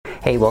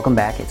Hey, welcome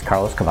back. It's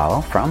Carlos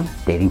Cavallo from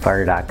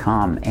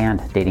datingfire.com and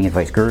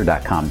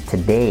datingadviceguru.com.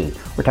 Today,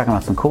 we're talking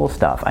about some cool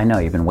stuff. I know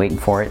you've been waiting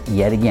for it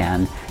yet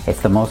again. It's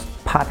the most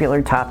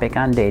popular topic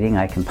on dating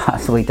I can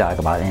possibly talk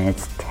about, and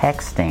it's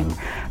texting.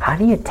 How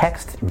do you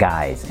text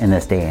guys in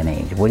this day and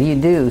age? What do you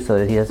do so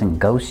that he doesn't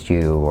ghost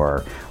you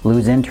or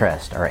lose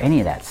interest or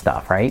any of that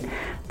stuff, right?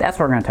 That's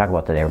what we're going to talk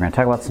about today. We're going to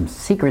talk about some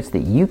secrets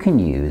that you can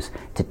use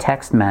to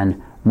text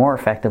men more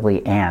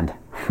effectively and,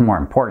 more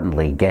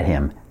importantly, get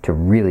him to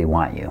really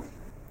want you.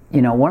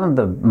 You know, one of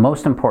the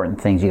most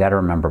important things you got to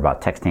remember about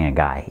texting a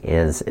guy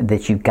is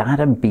that you got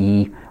to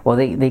be, well,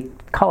 they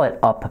call it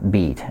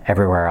upbeat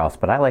everywhere else,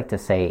 but I like to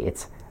say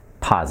it's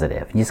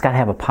positive. You just got to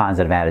have a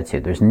positive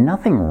attitude. There's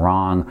nothing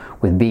wrong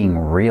with being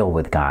real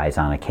with guys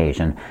on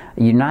occasion.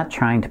 You're not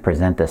trying to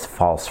present this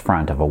false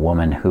front of a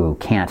woman who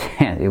can't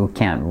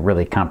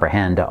really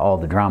comprehend all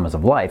the dramas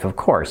of life, of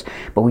course,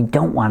 but we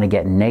don't want to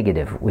get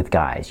negative with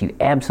guys. You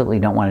absolutely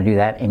don't want to do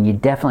that, and you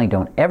definitely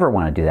don't ever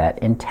want to do that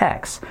in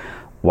text.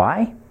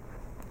 Why?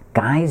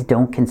 Guys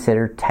don't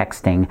consider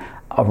texting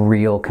a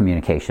real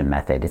communication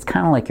method. It's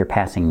kind of like you're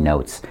passing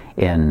notes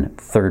in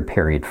third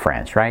period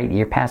French, right?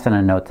 You're passing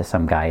a note to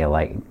some guy you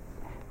like.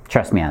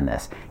 Trust me on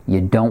this.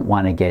 You don't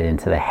want to get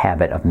into the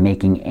habit of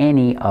making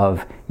any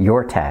of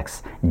your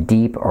texts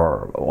deep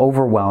or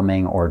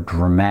overwhelming or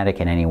dramatic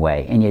in any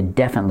way. And you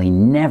definitely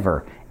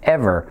never,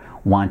 ever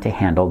want to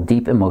handle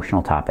deep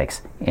emotional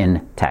topics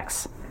in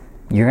texts.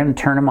 You're going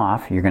to turn them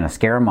off, you're going to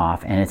scare them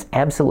off, and it's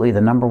absolutely the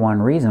number one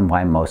reason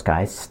why most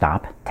guys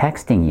stop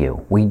texting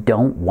you. We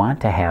don't want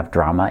to have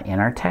drama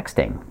in our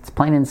texting. It's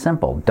plain and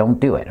simple.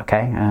 Don't do it,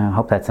 okay? I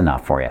hope that's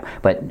enough for you.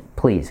 But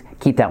please,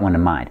 keep that one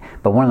in mind.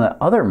 But one of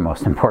the other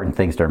most important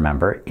things to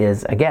remember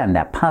is, again,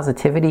 that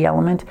positivity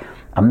element.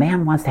 A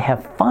man wants to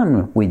have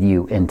fun with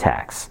you in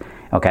text.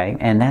 Okay,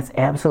 and that's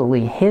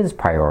absolutely his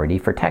priority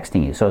for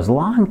texting you. So as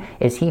long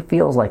as he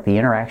feels like the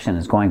interaction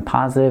is going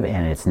positive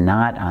and it's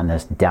not on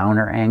this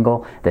downer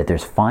angle, that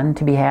there's fun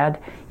to be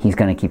had, he's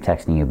going to keep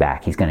texting you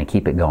back. He's going to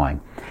keep it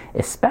going,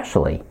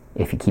 especially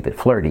if you keep it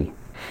flirty.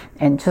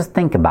 And just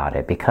think about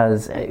it,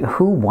 because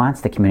who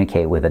wants to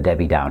communicate with a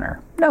Debbie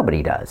Downer?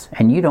 Nobody does.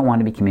 And you don't want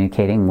to be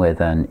communicating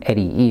with an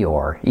Eddie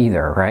Eeyore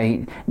either,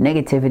 right?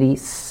 Negativity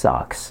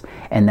sucks.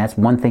 And that's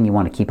one thing you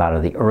want to keep out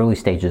of the early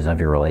stages of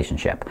your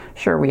relationship.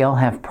 Sure, we all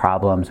have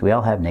problems. We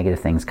all have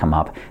negative things come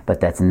up, but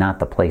that's not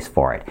the place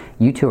for it.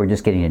 You two are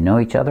just getting to know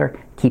each other.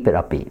 Keep it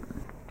upbeat.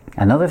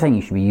 Another thing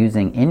you should be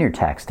using in your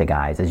text to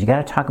guys is you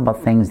got to talk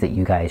about things that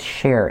you guys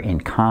share in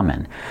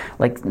common.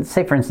 Like,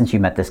 say for instance, you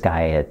met this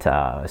guy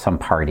at some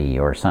party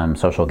or some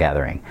social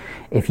gathering.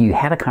 If you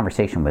had a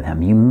conversation with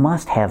him, you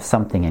must have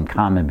something in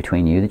common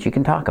between you that you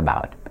can talk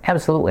about.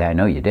 Absolutely, I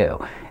know you do.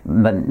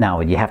 But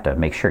now you have to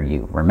make sure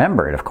you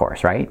remember it, of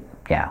course, right?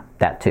 Yeah,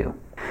 that too.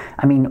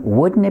 I mean,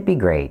 wouldn't it be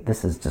great,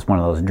 this is just one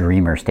of those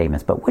dreamer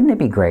statements, but wouldn't it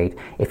be great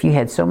if you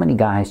had so many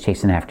guys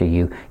chasing after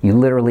you, you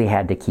literally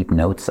had to keep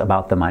notes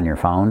about them on your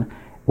phone?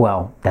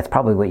 Well, that's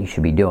probably what you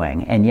should be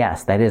doing. And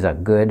yes, that is a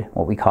good,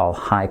 what we call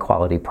high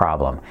quality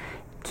problem.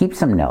 Keep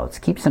some notes,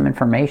 keep some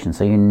information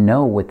so you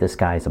know what this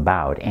guy's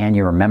about and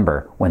you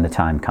remember when the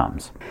time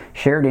comes.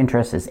 Shared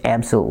interest is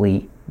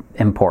absolutely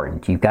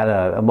important. You've got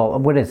to, well,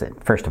 what is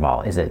it? First of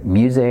all, is it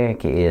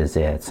music? Is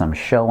it some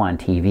show on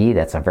TV?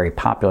 That's a very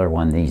popular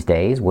one these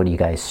days. What are you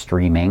guys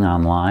streaming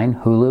online?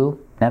 Hulu?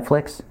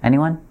 Netflix?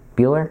 Anyone?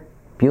 Bueller?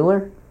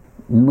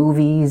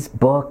 Movies,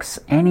 books,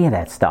 any of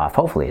that stuff.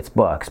 Hopefully it's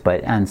books,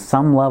 but on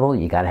some level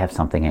you got to have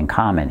something in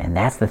common, and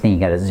that's the thing you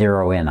got to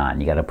zero in on.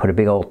 You got to put a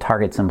big old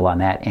target symbol on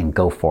that and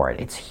go for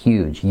it. It's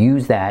huge.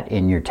 Use that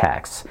in your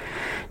texts.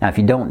 Now, if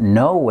you don't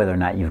know whether or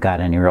not you've got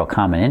any real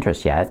common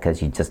interest yet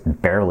because you just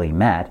barely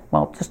met,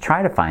 well, just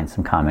try to find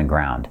some common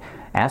ground.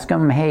 Ask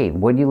them, hey,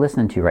 what are you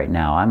listening to right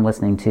now? I'm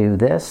listening to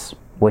this.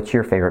 What's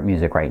your favorite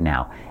music right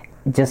now?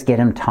 Just get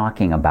him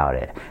talking about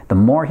it. The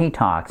more he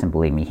talks, and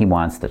believe me, he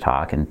wants to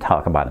talk and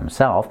talk about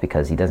himself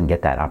because he doesn't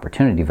get that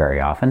opportunity very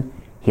often,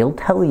 he'll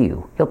tell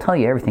you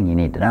everything you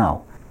need to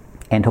know.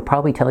 And he'll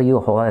probably tell you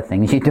a whole lot of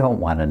things you don't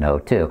want to know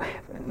too.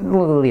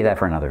 We'll leave that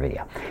for another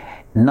video.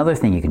 Another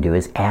thing you can do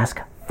is ask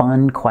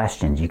fun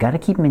questions. You got to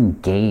keep him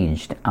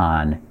engaged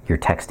on your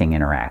texting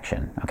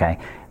interaction, okay?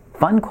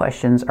 Fun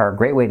questions are a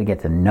great way to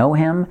get to know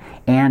him,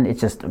 and it's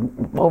just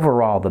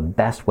overall the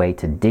best way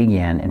to dig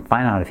in and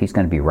find out if he's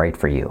going to be right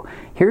for you.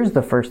 Here's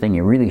the first thing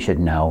you really should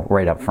know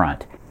right up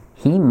front.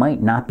 He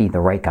might not be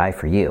the right guy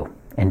for you.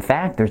 In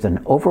fact, there's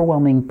an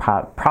overwhelming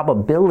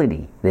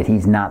probability that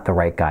he's not the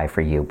right guy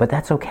for you, but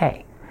that's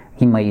okay.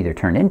 He might either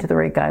turn into the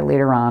right guy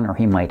later on, or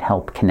he might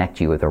help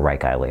connect you with the right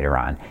guy later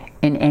on.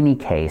 In any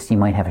case, you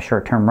might have a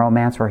short-term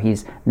romance where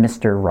he's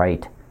Mr.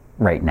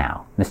 Right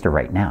now. Mr.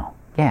 Right Now.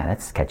 Yeah,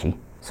 that's catchy.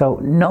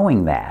 So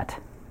knowing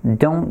that,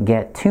 don't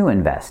get too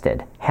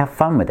invested. Have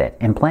fun with it.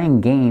 And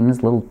playing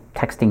games, little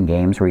texting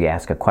games where you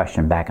ask a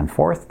question back and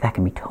forth, that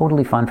can be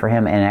totally fun for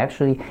him. And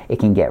actually, it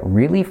can get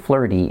really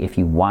flirty if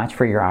you watch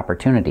for your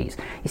opportunities.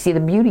 You see, the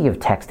beauty of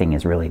texting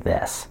is really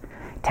this.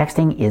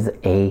 Texting is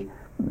a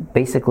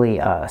basically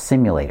a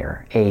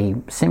simulator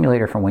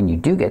for when you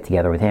do get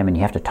together with him and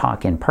you have to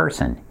talk in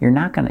person. You're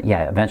not going to,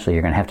 yeah, eventually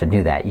you're going to have to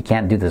do that. You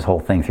can't do this whole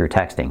thing through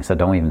texting, so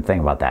don't even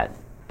think about that.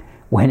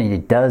 When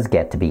it does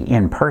get to be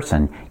in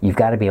person, you've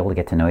got to be able to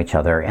get to know each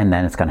other, and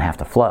then it's going to have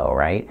to flow,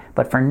 right?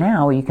 But for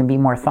now, you can be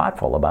more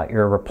thoughtful about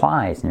your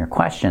replies and your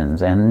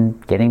questions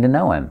and getting to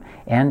know him.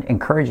 And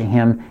encouraging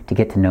him to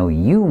get to know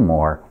you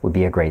more would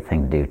be a great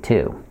thing to do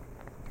too.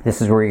 This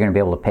is where you're going to be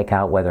able to pick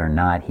out whether or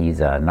not he's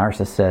a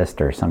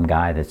narcissist or some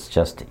guy that's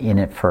just in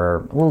it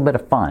for a little bit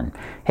of fun.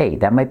 Hey,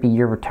 that might be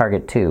your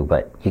target too,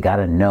 but you got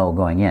to know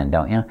going in,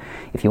 don't you?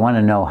 If you want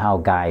to know how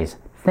guys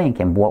think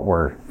and what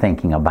we're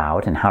thinking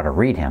about and how to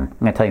read him, I'm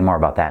going to tell you more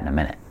about that in a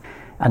minute.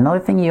 Another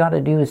thing you ought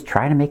to do is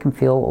try to make him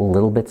feel a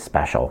little bit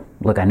special.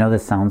 Look, I know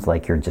this sounds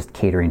like you're just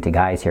catering to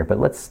guys here, but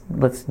let's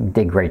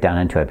dig right down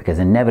into it, because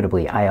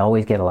inevitably I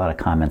always get a lot of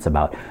comments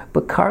about,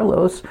 but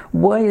Carlos,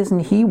 why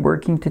isn't he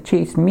working to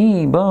chase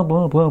me? Blah,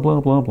 blah, blah,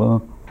 blah, blah,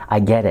 blah. I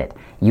get it.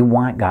 You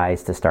want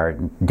guys to start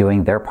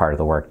doing their part of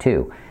the work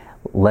too.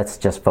 Let's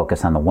just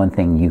focus on the one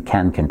thing you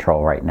can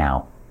control right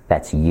now.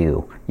 That's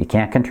you. You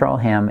can't control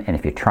him, and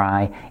if you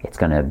try, it's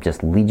going to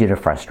just lead you to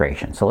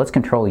frustration. So let's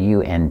control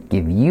you and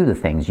give you the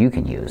things you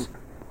can use.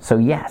 So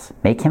yes,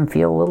 make him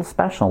feel a little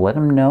special. Let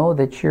him know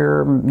that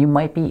you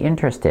might be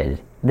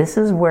interested. This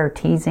is where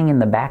teasing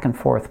and the back and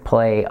forth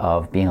play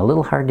of being a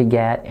little hard to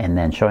get and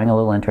then showing a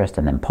little interest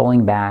and then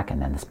pulling back,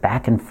 and then this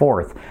back and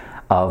forth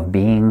of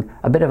being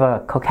a bit of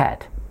a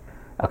coquette.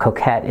 A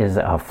coquette is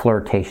a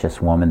flirtatious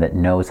woman that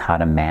knows how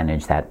to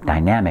manage that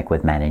dynamic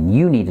with men, and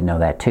you need to know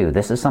that too.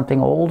 This is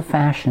something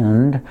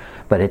old-fashioned,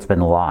 but it's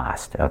been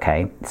lost,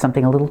 okay?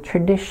 Something a little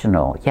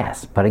traditional,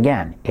 yes, but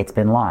again, it's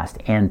been lost.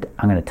 And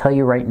I'm going to tell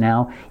you right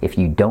now, if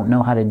you don't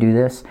know how to do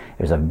this,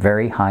 there's a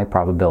very high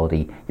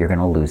probability you're going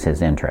to lose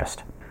his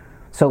interest.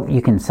 So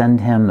you can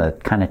send him the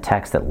kind of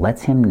text that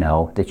lets him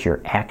know that you're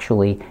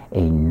actually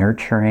a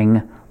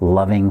nurturing,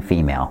 loving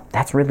female.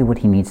 That's really what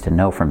he needs to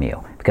know from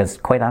you, because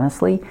quite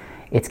honestly,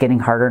 it's getting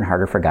harder and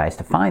harder for guys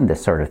to find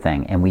this sort of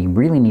thing, and we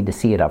really need to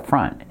see it up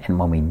front. And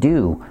when we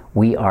do,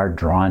 we are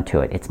drawn to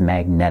it. It's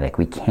magnetic.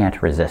 We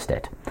can't resist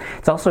it.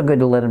 It's also good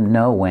to let him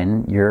know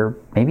when you're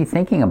maybe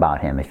thinking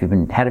about him. If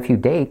you've had a few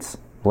dates,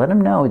 let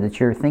him know that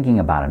you're thinking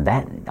about him.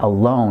 That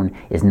alone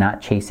is not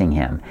chasing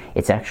him.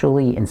 It's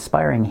actually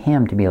inspiring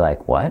him to be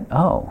like, what?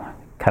 Oh,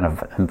 kind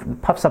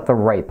of puffs up the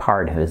right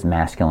part of his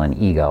masculine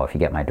ego, if you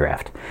get my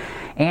drift.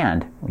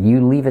 And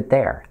you leave it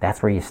there.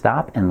 That's where you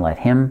stop and let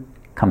him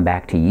come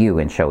back to you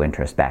and show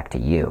interest back to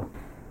you.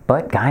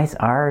 But guys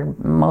are,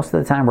 most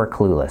of the time, we're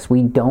clueless.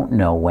 We don't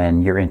know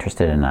when you're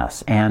interested in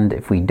us. And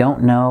if we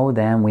don't know,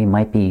 then we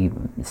might be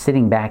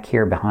sitting back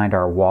here behind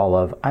our wall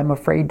of, I'm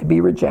afraid to be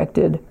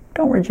rejected.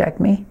 Don't reject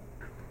me.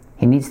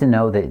 He needs to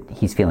know that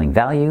he's feeling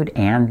valued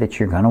and that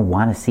you're going to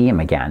want to see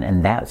him again.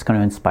 And that's going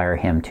to inspire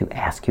him to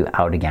ask you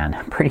out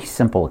again. Pretty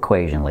simple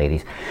equation,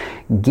 ladies.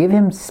 Give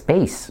him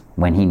space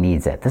when he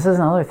needs it. This is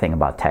another thing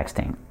about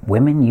texting.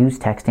 Women use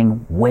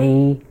texting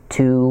way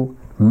too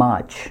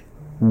much.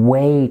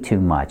 Way too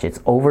much.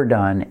 It's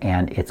overdone,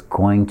 and it's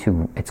going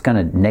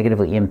to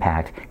negatively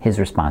impact his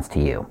response to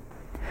you.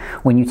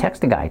 When you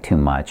text a guy too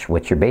much,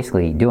 what you're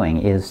basically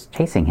doing is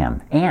chasing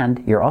him.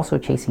 And you're also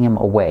chasing him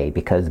away,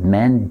 because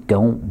men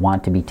don't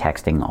want to be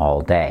texting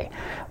all day.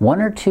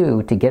 One or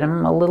two to get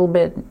him a little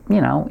bit,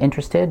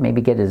 interested,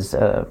 maybe get his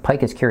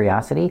pike his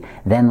curiosity,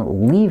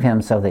 then leave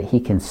him so that he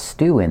can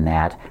stew in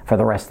that for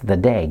the rest of the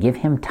day. Give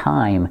him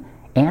time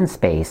and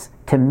space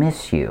to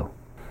miss you.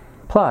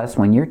 Plus,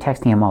 when you're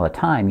texting him all the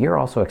time, you're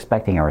also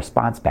expecting a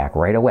response back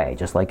right away,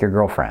 just like your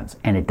girlfriends.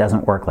 And it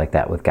doesn't work like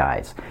that with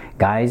guys.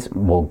 Guys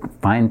will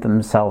find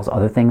themselves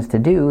other things to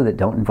do that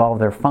don't involve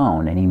their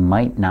phone, and he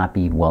might not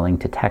be willing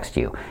to text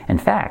you. In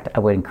fact,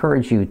 I would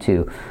encourage you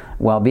to,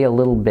 be a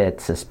little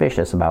bit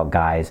suspicious about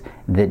guys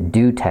that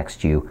do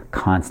text you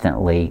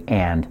constantly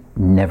and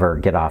never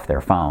get off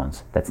their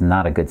phones. That's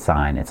not a good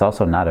sign. It's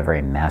also not a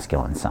very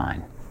masculine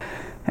sign.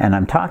 And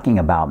I'm talking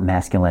about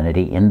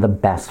masculinity in the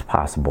best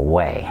possible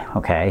way,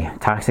 okay?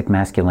 Toxic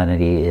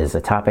masculinity is a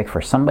topic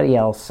for somebody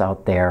else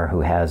out there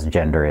who has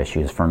gender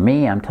issues. For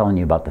me, I'm telling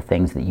you about the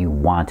things that you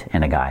want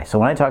in a guy. So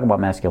when I talk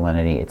about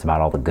masculinity, it's about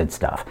all the good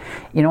stuff.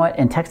 You know what?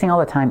 And texting all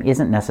the time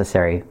isn't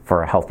necessary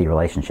for a healthy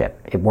relationship.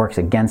 It works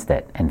against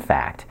it, in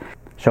fact.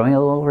 Showing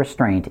a little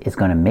restraint is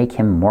going to make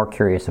him more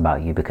curious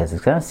about you, because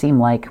it's going to seem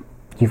like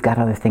you've got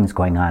other things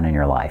going on in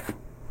your life.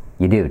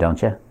 You do,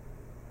 don't you?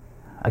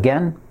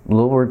 Again, a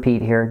little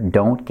repeat here,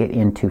 don't get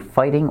into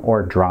fighting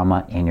or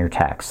drama in your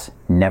texts.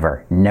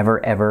 Never,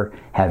 never, ever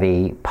have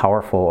a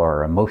powerful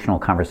or emotional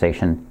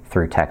conversation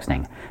through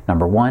texting.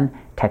 Number one,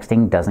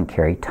 texting doesn't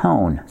carry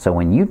tone. So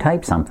when you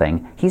type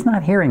something, he's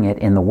not hearing it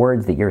in the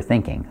words that you're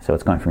thinking. So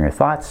it's going from your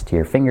thoughts to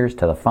your fingers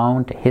to the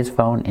phone to his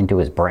phone into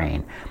his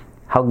brain.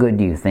 How good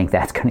do you think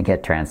that's going to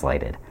get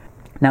translated?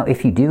 Now,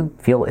 if you do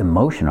feel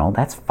emotional,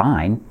 that's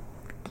fine.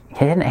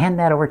 Hand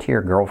that over to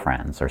your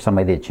girlfriends or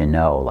somebody that you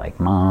know, like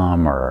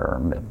mom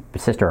or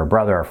sister or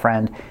brother or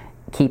friend.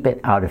 keep it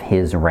out of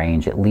his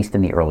range, at least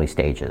in the early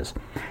stages.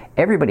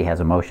 Everybody has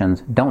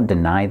emotions, don't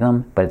deny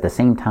them, but at the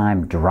same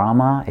time,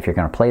 drama, if you're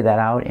going to play that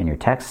out in your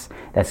texts,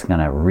 that's going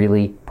to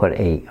really put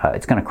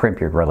it's going to crimp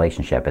your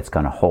relationship, it's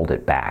going to hold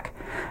it back.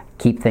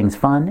 Keep things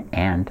fun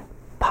and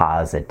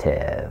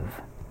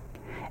positive.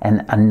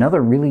 And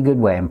another really good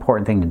way,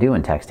 important thing to do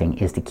in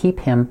texting is to keep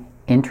him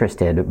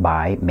interested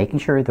by making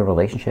sure the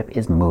relationship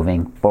is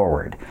moving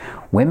forward.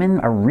 Women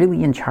are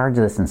really in charge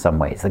of this in some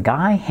ways. The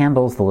guy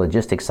handles the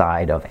logistic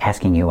side of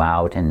asking you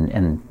out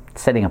and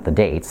setting up the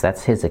dates.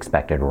 That's his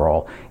expected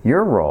role.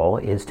 Your role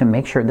is to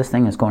make sure this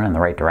thing is going in the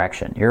right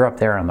direction. You're up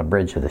there on the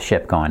bridge of the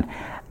ship going,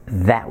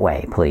 that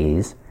way,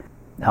 please.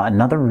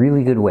 Another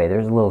really good way,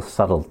 there's a little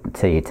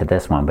subtlety to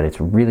this one, but it's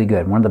really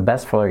good. One of the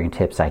best flirting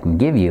tips I can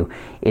give you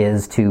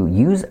is to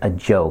use a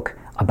joke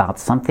about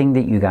something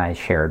that you guys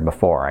shared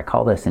before. I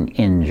call this an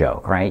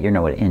in-joke, right? You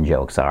know what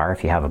in-jokes are.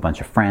 If you have a bunch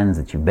of friends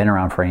that you've been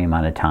around for any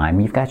amount of time,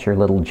 you've got your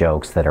little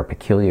jokes that are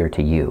peculiar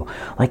to you.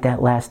 Like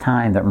that last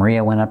time that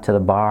Maria went up to the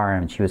bar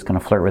and she was going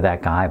to flirt with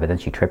that guy, but then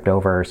she tripped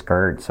over her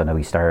skirt, so then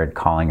we started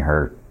calling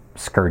her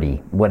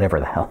skirty, whatever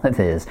the hell it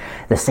is.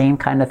 The same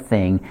kind of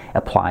thing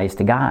applies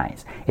to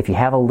guys. If you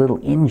have a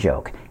little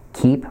in-joke,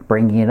 keep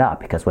bringing it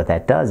up, because what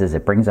that does is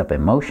it brings up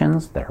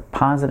emotions that are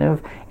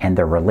positive and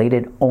they're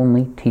related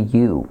only to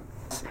you.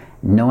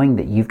 Knowing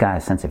that you've got a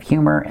sense of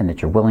humor and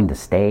that you're willing to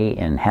stay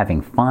and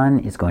having fun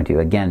is going to,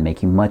 again,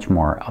 make you much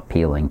more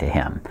appealing to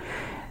him.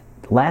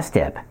 Last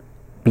tip,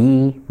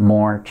 be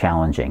more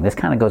challenging. This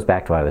kind of goes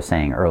back to what I was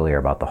saying earlier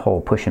about the whole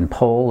push and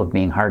pull of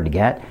being hard to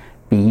get.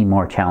 Be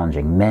more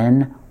challenging.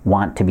 Men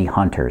want to be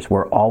hunters.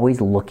 We're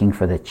always looking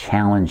for the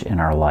challenge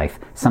in our life,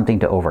 something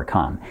to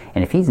overcome.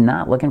 And if he's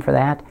not looking for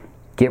that,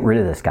 get rid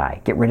of this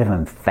guy. Get rid of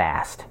him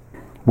fast.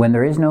 When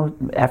there is no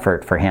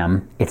effort for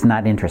him, it's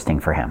not interesting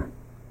for him.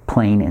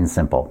 Plain and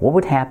simple. What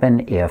would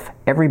happen if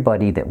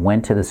everybody that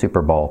went to the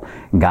Super Bowl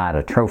got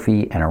a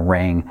trophy and a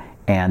ring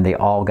and they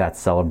all got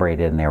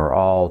celebrated and they were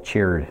all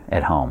cheered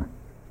at home,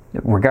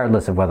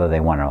 regardless of whether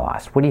they won or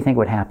lost? What do you think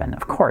would happen?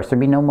 Of course,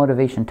 there'd be no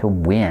motivation to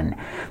win.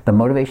 The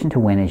motivation to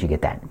win is you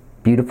get that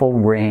beautiful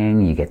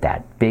ring, you get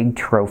that big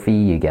trophy,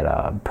 you get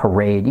a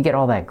parade, you get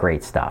all that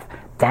great stuff.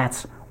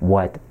 That's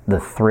what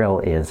the thrill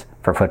is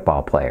for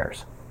football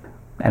players.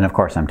 And of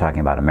course, I'm talking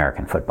about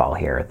American football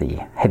here, the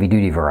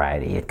heavy-duty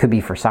variety. It could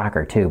be for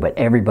soccer too, but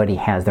everybody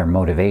has their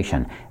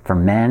motivation. For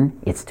men,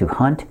 it's to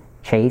hunt,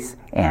 chase,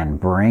 and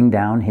bring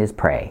down his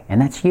prey.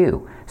 And that's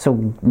you. So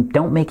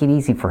don't make it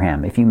easy for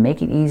him. If you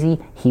make it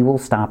easy, he will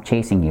stop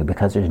chasing you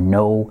because there's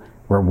no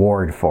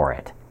reward for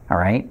it. All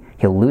right?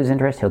 He'll lose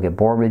interest, he'll get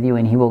bored with you,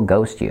 and he will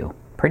ghost you.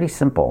 Pretty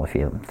simple if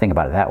you think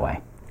about it that way.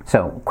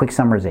 So, quick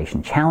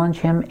summarization. Challenge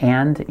him,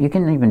 and you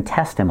can even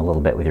test him a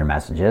little bit with your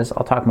messages.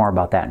 I'll talk more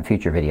about that in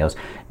future videos.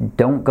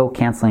 Don't go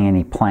canceling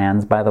any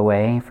plans, by the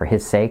way, for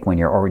his sake when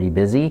you're already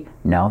busy.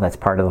 No, that's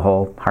part of the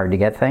whole hard to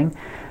get thing.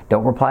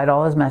 Don't reply to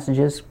all his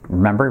messages.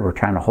 Remember, we're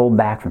trying to hold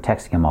back from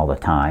texting him all the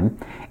time.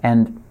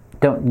 And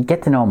don't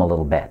get to know him a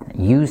little bit.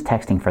 Use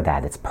texting for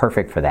that. It's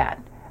perfect for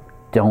that.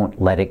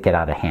 Don't let it get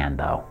out of hand,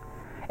 though.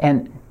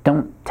 And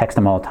don't text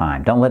him all the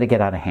time. Don't let it get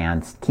out of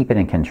hand. Keep it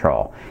in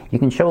control. You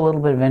can show a little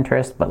bit of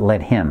interest, but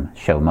let him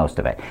show most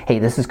of it. Hey,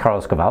 this is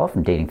Carlos Cavallo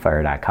from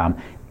datingfire.com.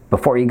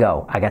 Before you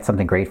go, I got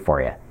something great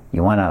for you.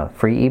 You want a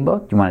free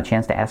ebook? You want a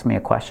chance to ask me a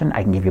question?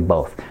 I can give you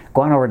both.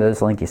 Go on over to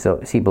this link you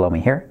see below me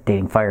here,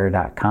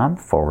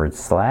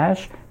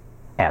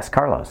 datingfire.com/Ask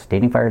Carlos.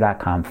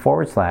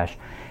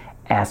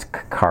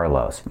 datingfire.com/Ask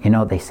Carlos. You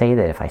know, they say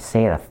that if I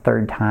say it a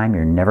third time,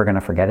 you're never going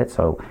to forget it.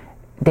 So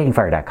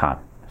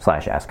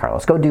datingfire.com/Ask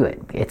Carlos. Go do it.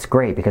 It's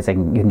great because you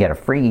can get a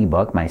free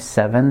ebook, my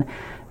 7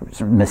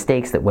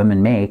 mistakes that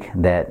women make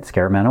that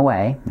scare men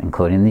away,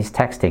 including these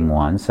texting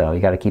ones, so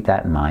you got to keep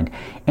that in mind.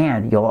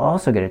 And you'll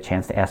also get a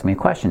chance to ask me a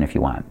question if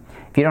you want.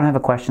 If you don't have a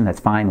question, that's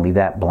fine. Leave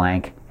that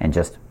blank and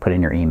just put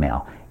in your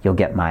email. You'll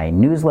get my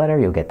newsletter,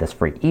 you'll get this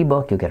free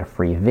ebook, you'll get a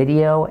free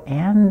video,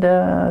 and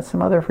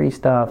some other free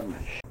stuff.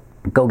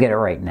 Go get it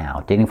right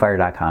now.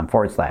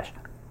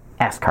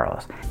 datingfire.com/Ask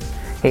Carlos.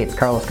 Hey, it's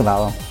Carlos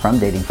Cavallo from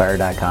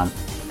datingfire.com.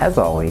 As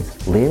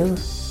always, live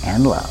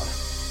and love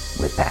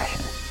with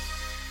passion.